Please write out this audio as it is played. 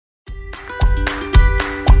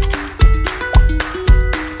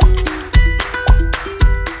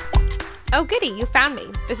Oh, goody, you found me.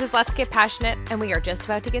 This is Let's Get Passionate, and we are just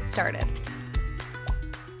about to get started.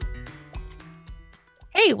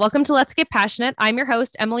 Hey, welcome to Let's Get Passionate. I'm your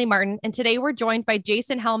host, Emily Martin, and today we're joined by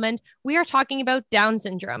Jason Helmand. We are talking about Down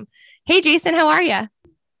syndrome. Hey, Jason, how are you?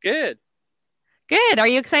 Good. Good. Are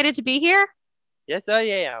you excited to be here? Yes, I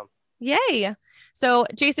am. Yay. So,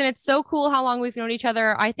 Jason, it's so cool how long we've known each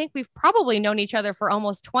other. I think we've probably known each other for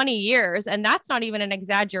almost 20 years, and that's not even an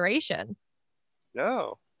exaggeration.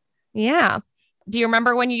 No. Yeah. Do you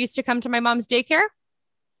remember when you used to come to my mom's daycare?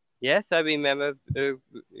 Yes, I remember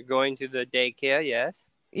going to the daycare, yes.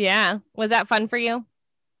 Yeah. Was that fun for you?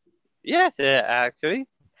 Yes, actually.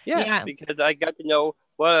 Yes, Yeah. because I got to know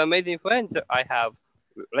what amazing friends I have,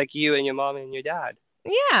 like you and your mom and your dad.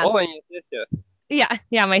 Yeah. Oh, and your sister.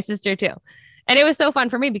 Yeah, my sister too. And it was so fun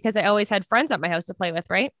for me because I always had friends at my house to play with,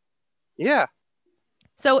 right? Yeah.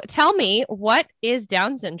 So tell me, what is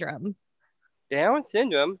Down syndrome? Down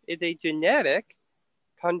syndrome is a genetic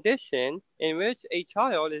condition in which a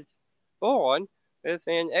child is born with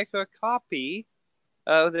an extra copy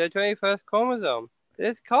of the 21st chromosome.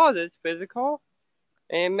 This causes physical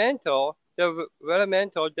and mental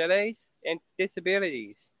developmental delays and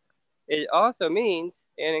disabilities. It also means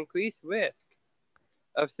an increased risk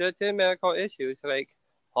of certain medical issues like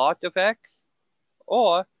heart defects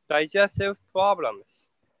or digestive problems.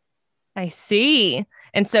 I see.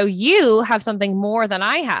 And so you have something more than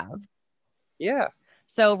I have. Yeah,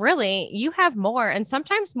 So really, you have more, and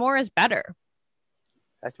sometimes more is better.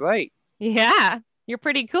 that's right. Yeah, you're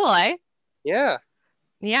pretty cool, eh? Yeah.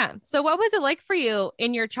 Yeah. So what was it like for you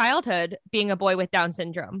in your childhood being a boy with Down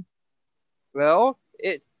syndrome? Well,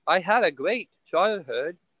 I had a great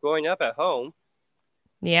childhood growing up at home.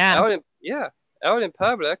 Yeah. Out in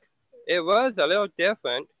public, it was a little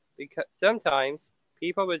different because sometimes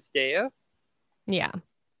people would stare. Yeah.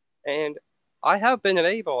 And I have been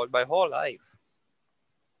labeled my whole life.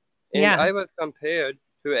 And Yeah. I was compared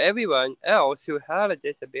to everyone else who had a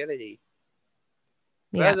disability,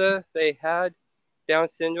 whether they had Down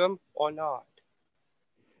syndrome or not.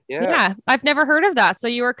 Yeah. I've never heard of that. So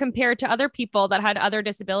you were compared to other people that had other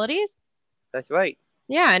disabilities? That's right.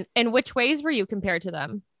 Yeah. And in which ways were you compared to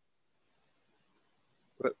them?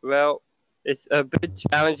 Well, it's a bit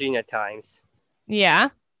challenging at times. Yeah.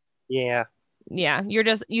 Yeah. Yeah.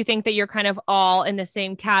 You think that you're kind of all in the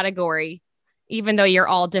same category, even though you're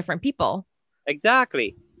all different people.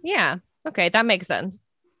 Exactly. Yeah. Okay. That makes sense.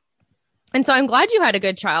 And so I'm glad you had a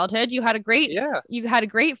good childhood. You had a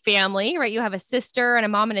great family, right? You have a sister and a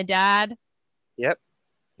mom and a dad. Yep.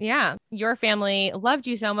 Yeah. Your family loved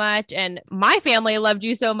you so much, and my family loved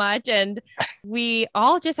you so much. And we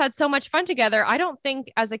all just had so much fun together. I don't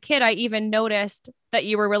think as a kid, I even noticed that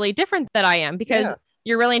you were really different than I am because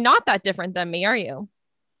you're really not that different than me, are you?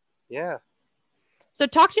 Yeah. So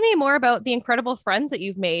talk to me more about the incredible friends that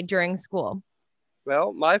you've made during school.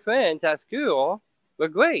 Well, my friends at school were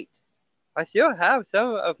great. I still have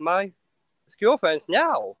some of my school friends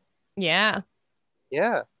now. Yeah.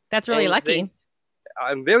 Yeah. That's really lucky.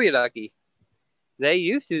 I'm very lucky. They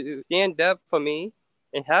used to stand up for me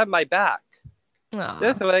and have my back. Aww.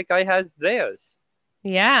 Just like I had theirs.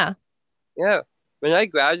 Yeah. Yeah. When I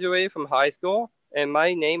graduated from high school and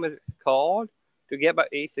my name was called to get my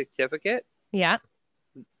A certificate. Yeah.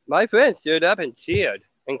 My friends stood up and cheered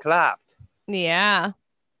and clapped. Yeah.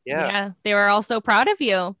 Yeah. Yeah. They were all so proud of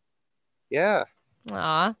you. Yeah.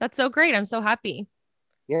 Aw, that's so great. I'm so happy.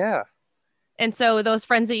 Yeah. And so those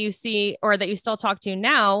friends that you see or that you still talk to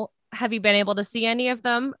now, have you been able to see any of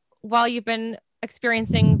them while you've been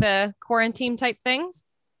experiencing the quarantine type things?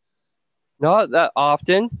 Not that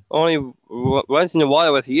often. Only once in a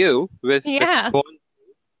while with you.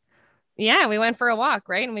 Yeah, we went for a walk,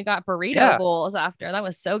 right? And we got burrito bowls after. That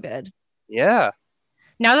was so good. Yeah.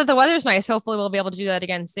 Now that the weather's nice, hopefully we'll be able to do that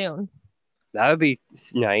again soon. That would be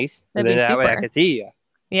nice. That'd be super. That way I could see you.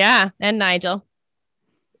 Yeah, and Nigel.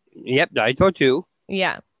 Yep, Nigel too.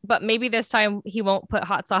 Yeah, but maybe this time he won't put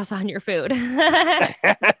hot sauce on your food.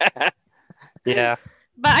 Yeah.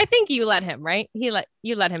 But I think you let him, right? You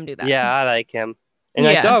let him do that. Yeah, I like him. And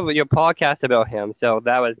I saw your podcast about him, so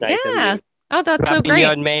that was nice of you. Oh, that's so great.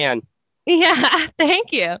 Young man. Yeah,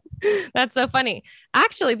 thank you. That's so funny.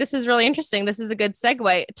 Actually, this is really interesting. This is a good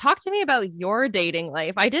segue. Talk to me about your dating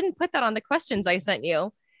life. I didn't put that on the questions I sent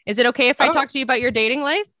you. Is it okay if I talk to you about your dating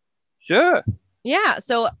life? Sure. Yeah.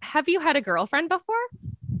 So have you had a girlfriend before?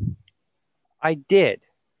 I did.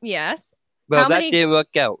 Yes. Well, that didn't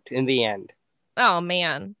work out in the end. Oh,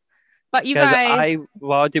 man. But you guys... I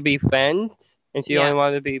wanted to be friends, and she only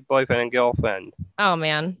wanted to be boyfriend and girlfriend. Oh,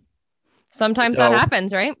 man. Sometimes that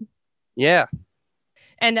happens, right? Yeah.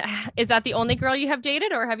 And is that the only girl you have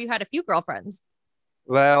dated, or have you had a few girlfriends?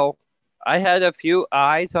 Well, I had a few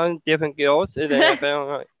eyes on different girls, and then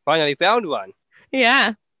finally found one.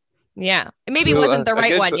 Yeah. Yeah. Maybe it Through wasn't the a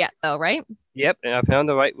right good, one yet, though, right? yep, and I found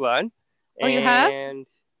the right one. Oh, you have? And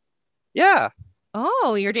yeah,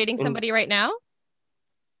 Oh, you're dating and somebody right now?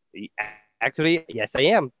 actually, yes, I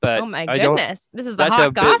am, but Oh my I don't. goodness. This is the That's a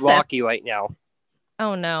hot bit gossip. rocky right now.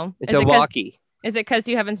 Oh no. It's a rocky. Is it because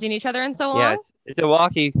you haven't seen each other in so long? Yes, it's a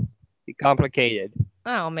rocky, complicated.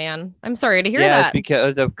 Oh man. I'm sorry to hear Yes, that.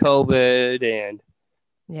 because of COVID and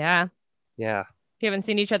Yeah. yeah, You haven't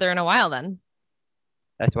seen each other in a while then.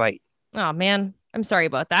 that's right. Oh man. I'm sorry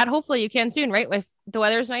about that. Hopefully you can soon, right? If the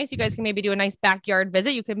weather's nice, you guys can maybe do a nice backyard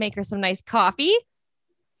visit. You could make her some nice coffee.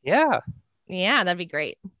 Yeah, Yeah, that'd be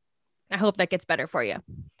great. I hope that gets better for you.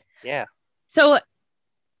 yeah. So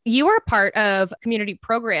you are part of community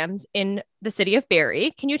programs in the city of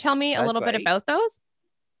Barrie. Can you tell me a That's little bit right. about those?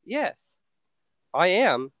 Yes, I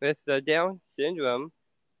am with the Down Syndrome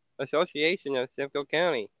Association of Simcoe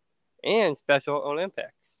County and Special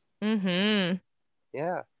Olympics. Mm-hmm.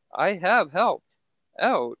 Yeah, I have helped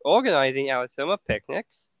out organizing our summer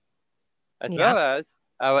picnics as Yeah. well as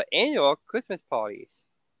our annual Christmas parties.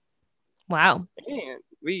 Wow. And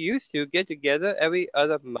we used to get together every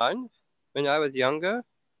other month when I was younger,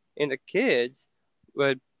 and the kids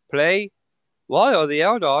would play while the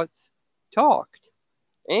adults talked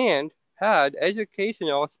and had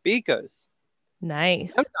educational speakers.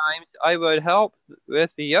 Nice. Sometimes I would help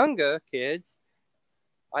with the younger kids.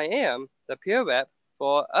 I am the peer rep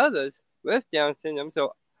for others with Down syndrome,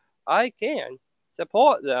 so I can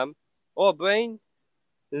support them or bring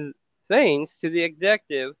things to the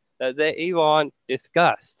executive that they want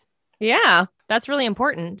discussed. Yeah, that's really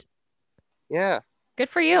important. Yeah, Good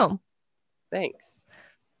for you. thanks.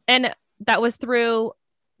 And that was through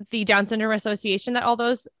the Down Syndrome Association that all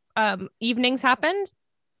those evenings happened.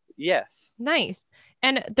 Yes. Nice.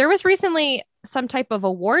 And there was recently some type of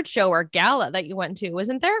award show or gala that you went to,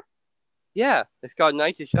 wasn't there? Yeah, it's called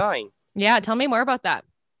Night to Shine. Yeah, tell me more about that.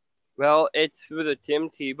 Well, it's through the Tim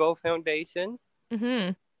Tebow Foundation,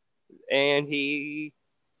 Mm-hmm. and he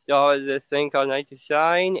started this thing called Night to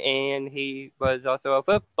Shine, and he was also a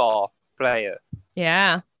football player.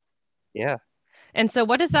 Yeah. Yeah. And so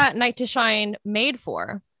what is that Night to Shine made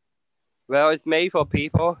for? Well, it's made for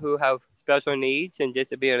people who have special needs and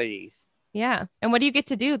disabilities. Yeah. And what do you get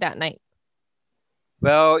to do that night?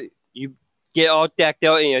 Well, you get all decked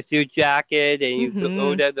out in your suit jacket, and you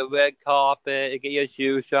go down the red carpet and get your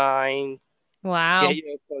shoes shined. Wow. Get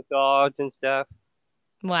your croissants and stuff.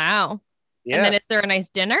 Wow. Yeah. And then is there a nice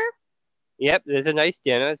dinner? Yep, there's a nice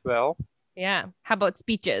dinner as well. Yeah. How about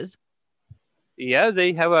speeches? Yeah,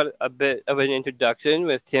 they have a bit of an introduction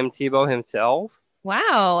with Tim Tebow himself.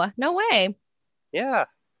 Wow. No way. Yeah.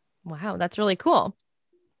 Wow. That's really cool.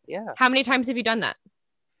 Yeah. How many times have you done that?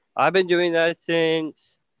 I've been doing that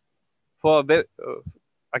for a bit.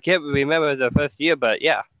 I can't remember the first year, but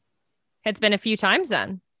yeah. It's been a few times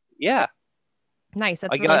then. Yeah. Nice.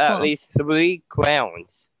 That's I really got cool. at least 3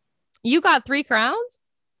 crowns. You got 3 crowns?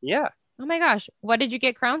 Yeah. Oh my gosh. What did you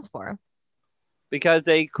get crowns for? Because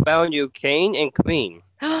they crown you king and queen.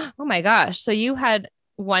 Oh my gosh. So you had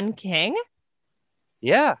 1 king?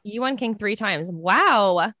 Yeah. You won king 3 times.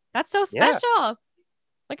 Wow. That's so special. Yeah.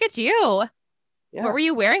 Look at you. Yeah. What were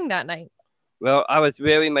you wearing that night? Well, I was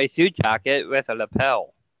wearing my suit jacket with a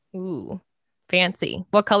lapel. Ooh, fancy.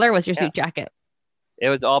 What color was your suit jacket? It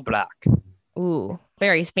was all black. Ooh,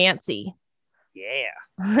 very fancy.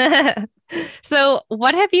 Yeah. So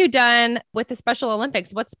what have you done with the Special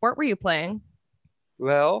Olympics? What sport were you playing?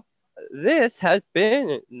 Well, this has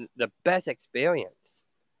been the best experience.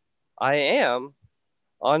 I am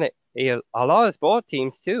on a lot of sport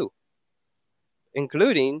teams too,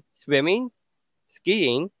 including swimming,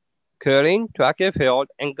 skiing, curling, track and field,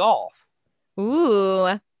 and golf.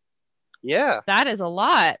 Ooh. Yeah. That is a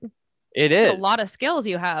lot. It's a lot of skills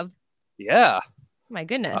you have. Yeah. My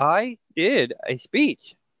goodness. I did a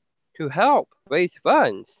speech to help raise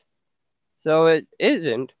funds, so it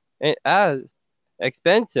isn't as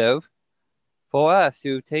expensive for us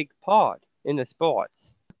to take part in the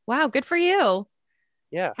sports. Wow, good for you.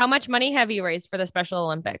 Yeah. How much money have you raised for the Special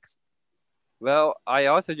Olympics? Well, I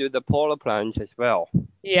also do the polar plunge as well.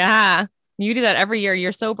 Yeah, you do that every year.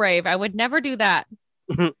 You're so brave. I would never do that.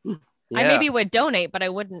 Yeah. I maybe would donate, but I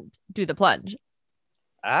wouldn't do the plunge.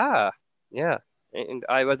 Ah, yeah. And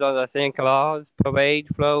I was on the St. Claus parade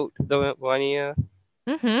float the 1 year.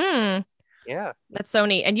 Mm-hmm. Yeah. That's so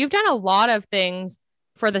neat. And you've done a lot of things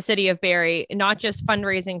for the city of Barrie, not just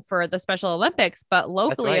fundraising for the Special Olympics, but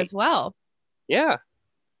locally as well. Yeah.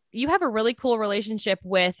 you have a really cool relationship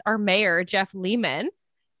with our mayor, Jeff Lehman,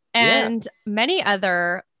 Yeah. and many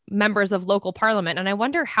other members of local parliament. And I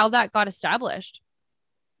wonder how that got established.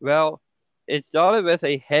 Well, it started with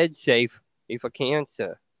a head shave for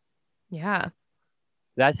cancer. Yeah.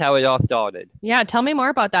 That's how it all started. Yeah. Tell me more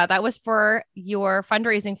about that. That was for your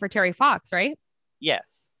fundraising for Terry Fox, right?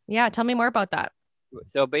 Yes. Yeah. Tell me more about that.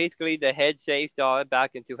 So basically, the head shave started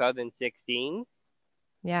back in 2016,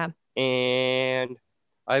 Yeah. and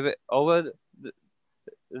over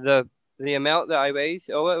the amount that I raised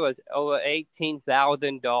over was over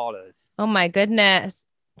 $18,000. Oh my goodness.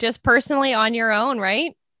 Just personally on your own,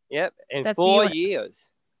 right? Yep, in That's 4 years.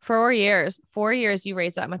 4 years. 4 years you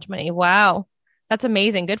raised that much money. Wow. That's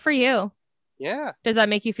amazing. Good for you. Yeah, Does that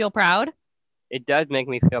make you feel proud? it does make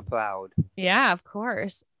me feel proud. Yeah, of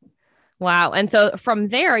course. Wow. And so from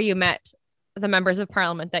there, you met the members of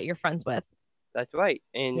parliament that you're friends with. That's right,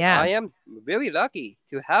 and Yeah. I am really lucky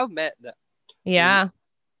to have met them. Yeah.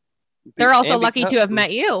 They're also and lucky to have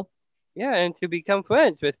met you. Yeah, and to become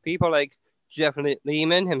friends with people like Jeff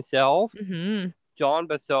Lehman himself, Mm-hmm. John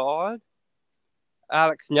Bassard,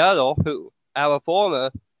 Alex Nuttall, who our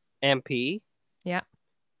former MP. Yeah.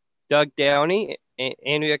 Doug Downey,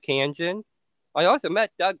 Andrea Kanjan. I also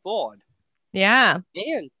met Doug Ford. Yeah.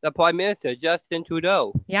 And the Prime Minister, Justin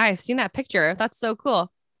Trudeau. Yeah, I've seen that picture. That's so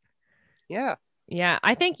cool. Yeah. Yeah.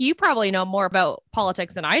 I think you probably know more about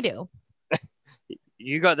politics than I do.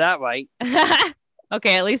 You got that right.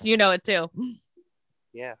 Okay, at least you know it too.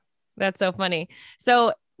 Yeah. That's so funny.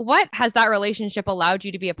 So what has that relationship allowed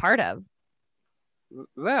you to be a part of?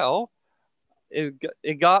 Well,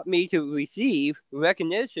 it got me to receive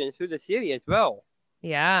recognition through the city as well.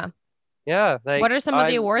 Yeah. Yeah. Like, what are some of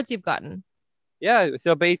the awards you've gotten? Yeah.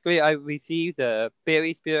 So basically, I received the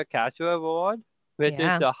Barrie Spirit Castro Award, which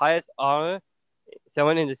is the highest honor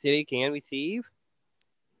someone in the city can receive.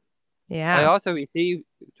 Yeah. I also received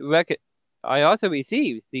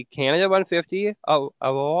the Canada 150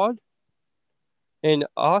 Award and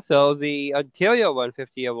also the Ontario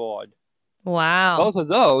 150 Award. Wow. Both of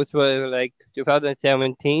those were like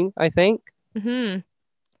 2017, I think. Mm-hmm.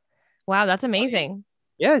 Wow, that's amazing.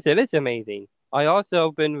 Yes, it is amazing. I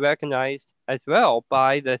also been recognized as well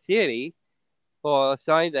by the city for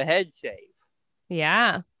starting the head shave.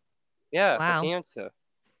 Yeah. Yeah, wow. For cancer.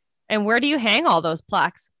 And where do you hang all those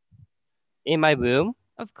plaques? In my room.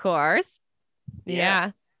 Of course.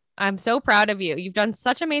 Yeah. I'm so proud of you. You've done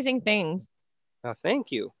such amazing things. Oh,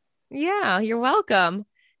 thank you. Yeah, you're welcome.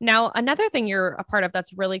 Now, another thing you're a part of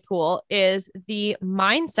that's really cool is the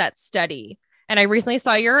mindset study. And I recently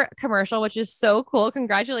saw your commercial, which is so cool.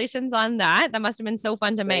 Congratulations on that. That must have been so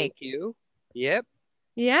fun to make. Thank you. Yep.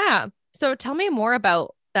 Yeah. So tell me more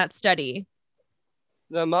about that study.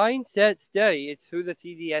 The mindset study is through the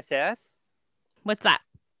CDSS. What's that?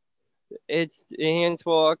 It stands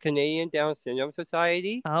for Canadian Down Syndrome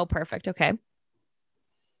Society. Oh, perfect. Okay.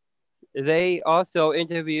 They also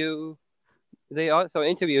interview me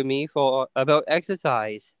about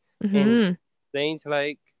exercise and things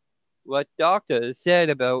like what doctors said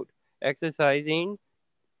about exercising.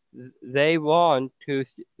 They want to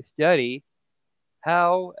study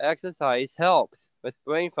how exercise helps with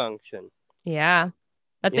brain function. Yeah,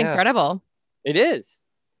 that's incredible. It is.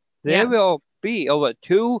 There will be over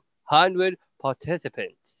 200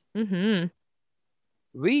 participants. Mm-hmm.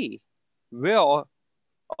 We will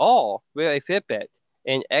all wear a Fitbit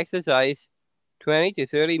and exercise 20 to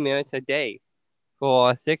 30 minutes a day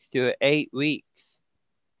for 6 to 8 weeks.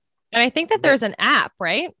 And I think that there's an app,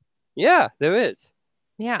 right? Yeah, there is.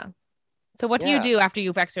 Yeah. So what do you do after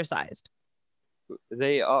you've exercised?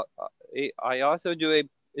 They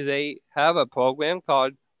have a program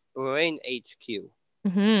called Brain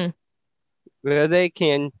HQ, where they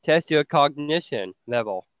can test your cognition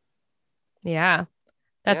level. Yeah.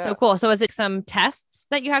 That's so cool. So is it some tests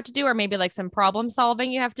that you have to do, or maybe like some problem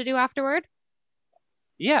solving you have to do afterward?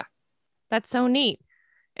 Yeah. That's so neat.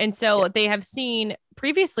 And so they have seen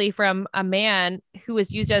previously from a man who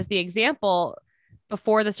was used as the example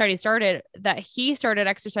before the study started that he started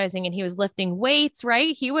exercising and he was lifting weights,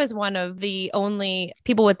 right? He was one of the only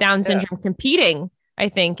people with Down syndrome competing, I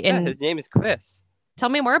think. His name is Chris. Tell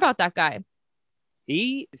me more about that guy.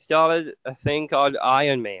 He started a thing called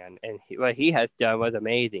Ironman, and what he has done was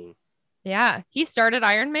amazing. Yeah. He started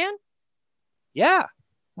Ironman? Yeah.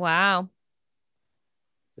 Wow.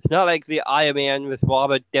 It's not like the Ironman with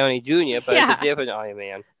Robert Downey Jr., but it's a different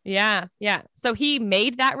Ironman. Yeah. Yeah. So he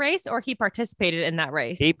made that race, or he participated in that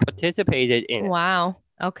race? He participated in it. Wow.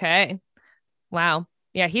 Okay. Wow.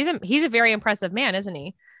 Yeah. He's a very impressive man, isn't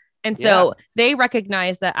he? And so they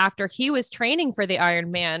recognized that after he was training for the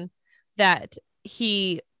Ironman, that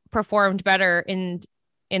he performed better in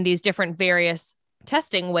these different various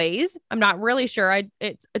testing ways. I'm not really sure.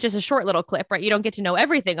 It's just a short little clip, right? You don't get to know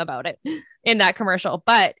everything about it in that commercial,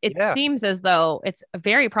 but it Yeah. seems as though it's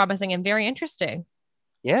very promising and very interesting.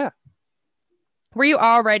 Yeah. Were you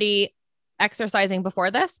already exercising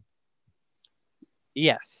before this?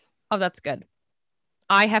 Yes. Oh, that's good.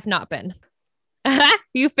 I have not been.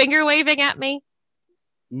 You finger waving at me?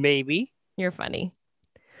 Maybe. You're funny.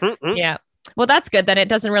 Mm-mm. Yeah. Well, that's good. Then it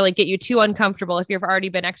doesn't really get you too uncomfortable if you've already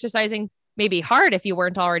been exercising. Maybe hard if you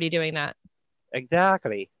weren't already doing that.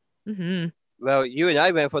 Exactly. Mm-hmm. Well, you and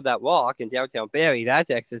I went for that walk in downtown Barrie. That's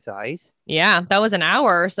exercise. Yeah, that was an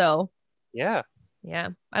hour or so. Yeah. Yeah,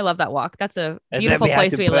 I love that walk. That's a And beautiful then we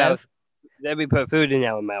place we live. Then we put food in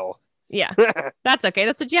our mouth. Yeah, that's okay.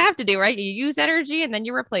 That's what you have to do, right? You use energy and then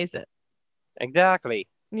you replace it. Exactly.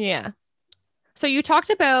 Yeah. So you talked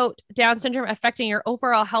about Down syndrome affecting your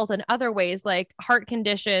overall health in other ways, like heart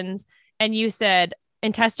conditions, and you said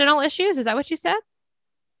intestinal issues. Is that what you said?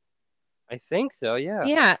 I think so, yeah.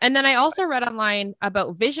 Yeah. And then I also read online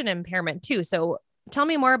about vision impairment too. So tell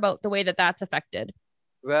me more about the way that that's affected.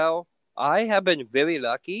 Well, I have been very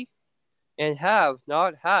lucky and have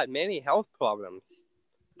not had many health problems.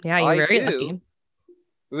 Yeah, you're I very do lucky.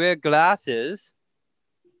 wear glasses.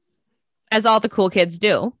 As all the cool kids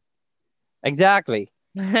do. Exactly.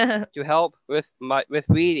 Yeah. To help with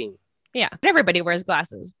reading. Everybody wears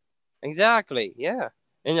glasses. Exactly, yeah.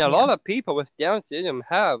 And a lot of people with Down syndrome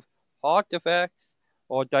have heart defects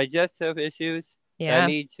or digestive issues that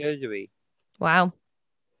need surgery. Wow.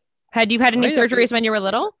 Had you had any surgeries when you were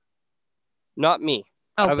little? Not me.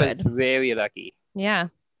 Oh, I good. was very lucky. Yeah.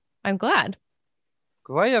 I'm glad.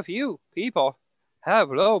 Quite a few people have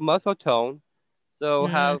low muscle tone, so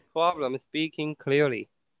have problems speaking clearly.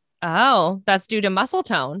 Oh, that's due to muscle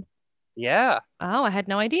tone. Yeah. Oh, I had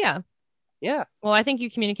no idea. Yeah. Well, I think you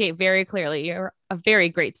communicate very clearly. You're a very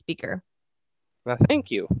great speaker. Well,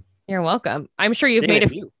 thank you. You're welcome. I'm sure you've made a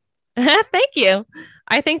few. Thank you.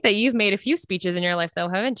 I think that you've made a few speeches in your life, though,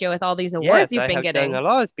 haven't you? With all these awards you've been getting. Done a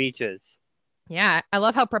lot of speeches. Yeah, I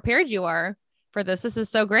love how prepared you are for this. This is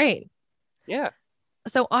so great. Yeah.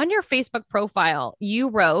 So on your Facebook profile, you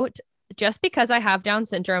wrote, "Just because I have Down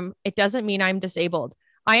syndrome, it doesn't mean I'm disabled.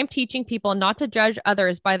 I am teaching people not to judge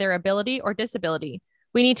others by their ability or disability.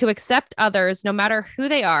 We need to accept others no matter who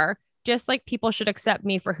they are, just like people should accept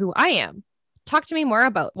me for who I am." Talk to me more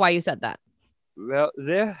about why you said that. Well,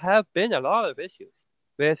 there have been a lot of issues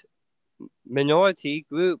with minority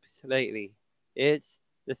groups lately. It's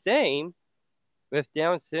the same with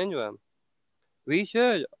Down syndrome. We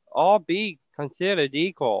should all be considered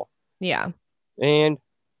equal. Yeah. And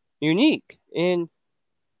unique in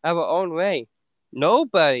our own way.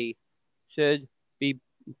 Nobody should be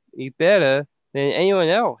better than anyone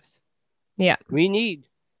else. Yeah. We need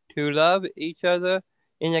to love each other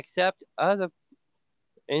and accept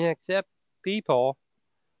people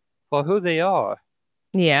for who they are.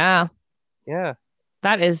 Yeah. Yeah.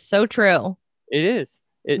 That is so true. It is.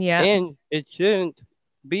 And it shouldn't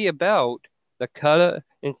be about the color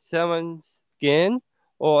in someone's skin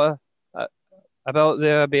or about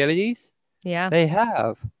their abilities. Yeah. They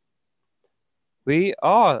have. We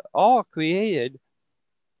are all created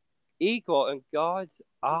equal in God's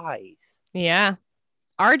eyes. Yeah.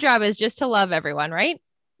 Our job is just to love everyone, right?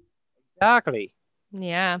 Exactly.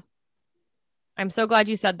 Yeah. I'm so glad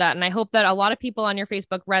you said that. And I hope that a lot of people on your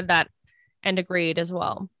Facebook read that and agreed as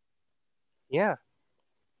well. Yeah.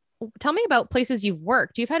 Tell me about places you've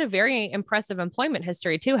worked. You've had a very impressive employment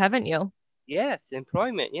history too, haven't you? Yes,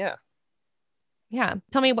 employment, yeah. Yeah.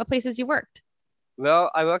 Tell me what places you worked.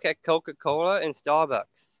 Well, I work at Coca-Cola and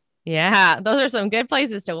Starbucks. Yeah, those are some good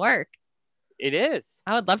places to work. It is.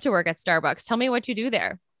 I would love to work at Starbucks. Tell me what you do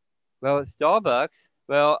there. Well, at Starbucks,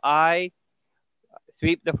 I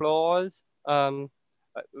sweep the floors.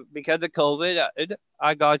 Because of COVID,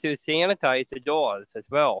 I got to sanitize the doors as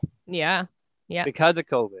well. Yeah. Yeah. Because of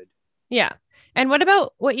COVID. Yeah. And what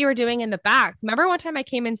about what you were doing in the back? Remember one time I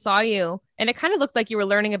came and saw you and it kind of looked like you were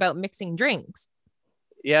learning about mixing drinks.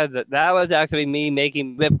 Yeah, that was actually me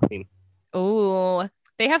making whipped cream. Oh,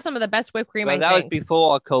 they have some of the best whipped cream, I think. That was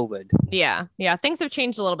before COVID. Yeah. Yeah. Things have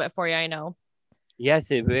changed a little bit for you, I know.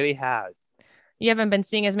 Yes, it really has. You haven't been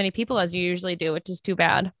seeing as many people as you usually do, which is too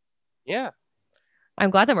bad. Yeah.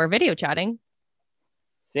 I'm glad that we're video chatting.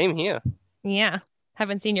 Same here. Yeah.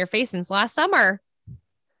 Haven't seen your face since last summer.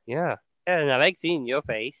 Yeah. And I like seeing your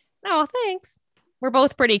face. Oh, thanks. We're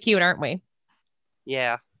both pretty cute, aren't we?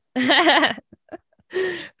 Yeah.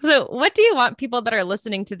 So what do you want people that are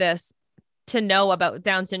listening to this to know about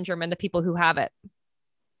Down syndrome and the people who have it?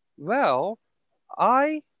 Well,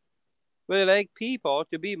 I would like people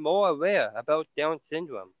to be more aware about Down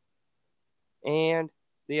syndrome and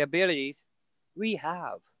the abilities we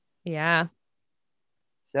have. Yeah.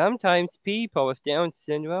 Sometimes people with Down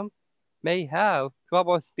syndrome may have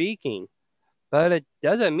trouble speaking, but it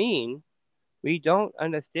doesn't mean we don't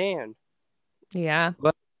understand Yeah.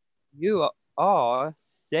 what you are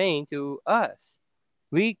saying to us.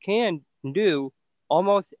 We can do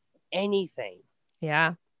almost anything.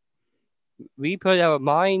 Yeah. We put our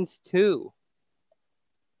minds to.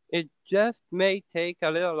 It just may take a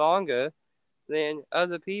little longer than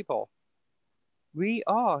other people. We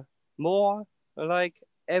are more like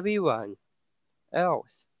everyone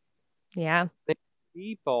else Yeah. that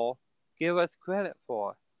people give us credit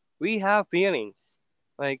for. We have feelings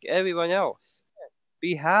like everyone else.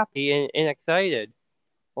 Be happy and excited,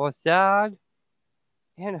 or sad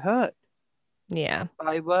and hurt Yeah.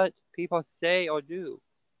 by what people say or do.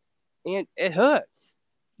 And it hurts.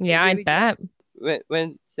 Yeah, It I really bet.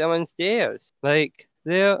 when someone stares like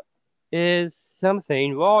there is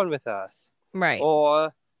something wrong with us Right.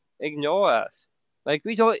 or ignore us like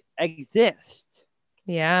we don't exist.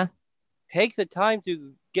 Yeah. Take the time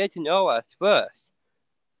to get to know us first.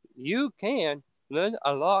 You can learn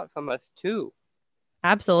a lot from us too.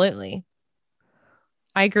 Absolutely.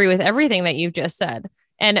 I agree with everything that you've just said.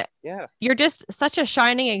 And Yeah, you're just such a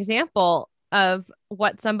shining example of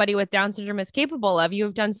what somebody with Down syndrome is capable of. You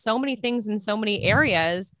have done so many things in so many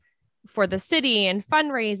areas for the city and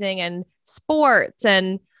fundraising and sports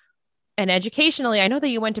and educationally. I know that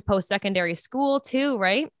you went to post-secondary school too,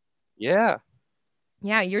 right? yeah,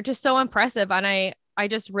 Yeah, you're just so impressive. And I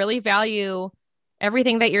just really value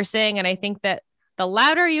everything that you're saying. And I think that the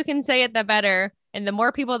louder you can say it, the better. And the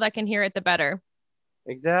more people that can hear it, the better.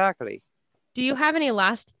 exactly. Do you have any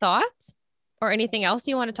last thoughts or anything else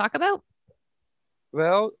you want to talk about?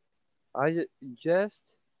 Well, I just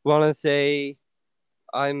want to say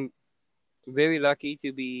I'm very lucky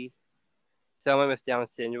to be someone with Down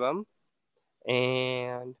syndrome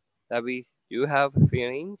and that we do have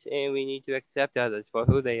feelings and we need to accept others for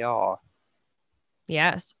who they are.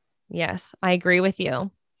 Yes. Yes, I agree with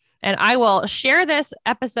you. And I will share this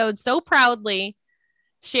episode so proudly,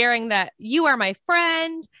 sharing that you are my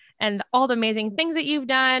friend and all the amazing things that you've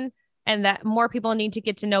done, and that more people need to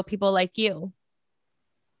get to know people like you.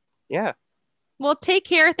 Yeah. Well, take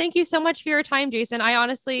care. Thank you so much for your time, Jason. I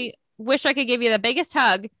honestly wish I could give you the biggest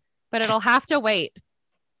hug, but it'll have to wait.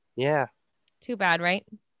 Yeah. Too bad, right?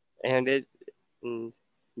 And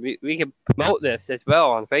we can promote this as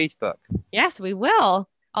well on Facebook. Yes, we will.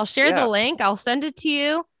 I'll share Yeah. the link. I'll send it to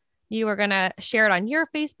you. You are going to share it on your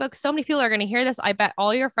Facebook. So many people are going to hear this. I bet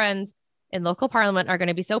all your friends in local parliament are going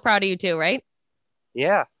to be so proud of you too, right?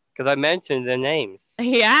 Yeah, because I mentioned the names.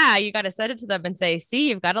 Yeah, you got to send it to them and say, see,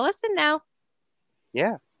 you've got to listen now.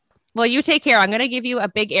 Yeah. Well, you take care. I'm going to give you a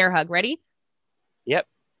big air hug. Ready? Yep.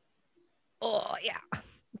 Oh, yeah.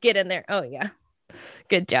 Get in there. Oh, yeah.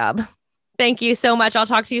 Good job. Thank you so much. I'll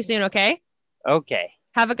talk to you soon, okay? Okay.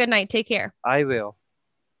 Have a good night. Take care. I will.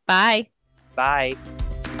 Bye. Bye.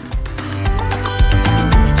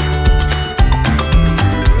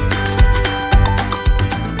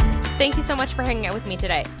 Thank you so much for hanging out with me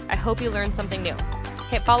today. I hope you learned something new.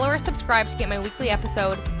 Hit follow or subscribe to get my weekly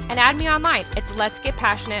episode and add me online. It's Let's Get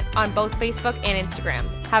Passionate on both Facebook and Instagram.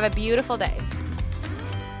 Have a beautiful day.